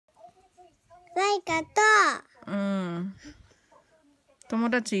さいかと、うん。友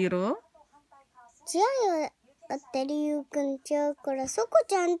達いる？違うよ。あってるゆうくん違うから、そこ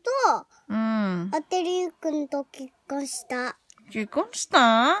ちゃんと、うん。あってるゆうくんと結婚した。結婚し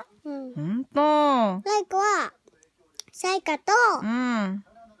た？うん。ほんと。さいかは、さいかと、うん。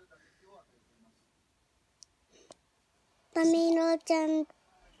たみろちゃん、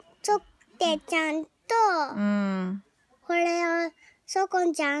そってちゃんと、うん。これを、そこ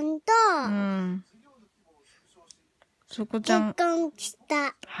ちゃんと、うん。そこち結ゃん。婚し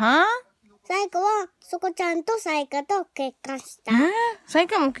た。は？さいかは、そこちゃんとさいかと結婚した。さい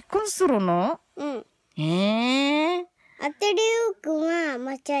かも結婚するの？うん。ああてるゆうくんは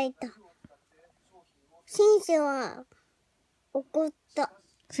間違えた。シンセは怒った。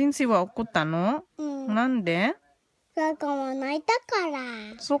先生は怒ったの？うん。なんで？さいかは泣いたから。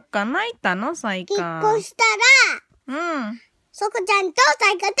そっか、泣いたのさいか。結婚したら、うん。そこちゃんと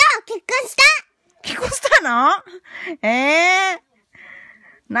さいかと結婚した。結婚したの？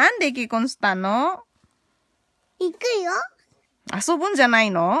なんで結婚したの？行くよ。遊ぶんじゃな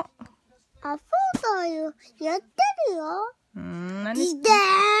いの？あ、そうだよ。やってるよ。何して。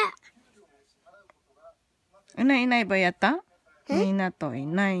いないいないばやった？みんなとい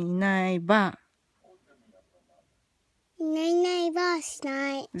ないいないば。いないいないばあし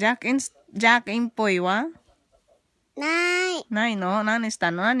ない。ジャックインっぽいは？ない。ないの？何し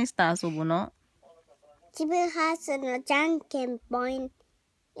たの？何した遊ぶの？自分ハウスのじゃんけんぽん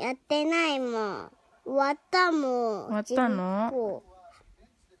やってないもん。終わったもん。終わったの？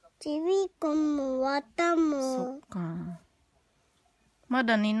ちびっこも終わったもん。そっか。ま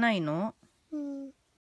だ寝ないの？うん。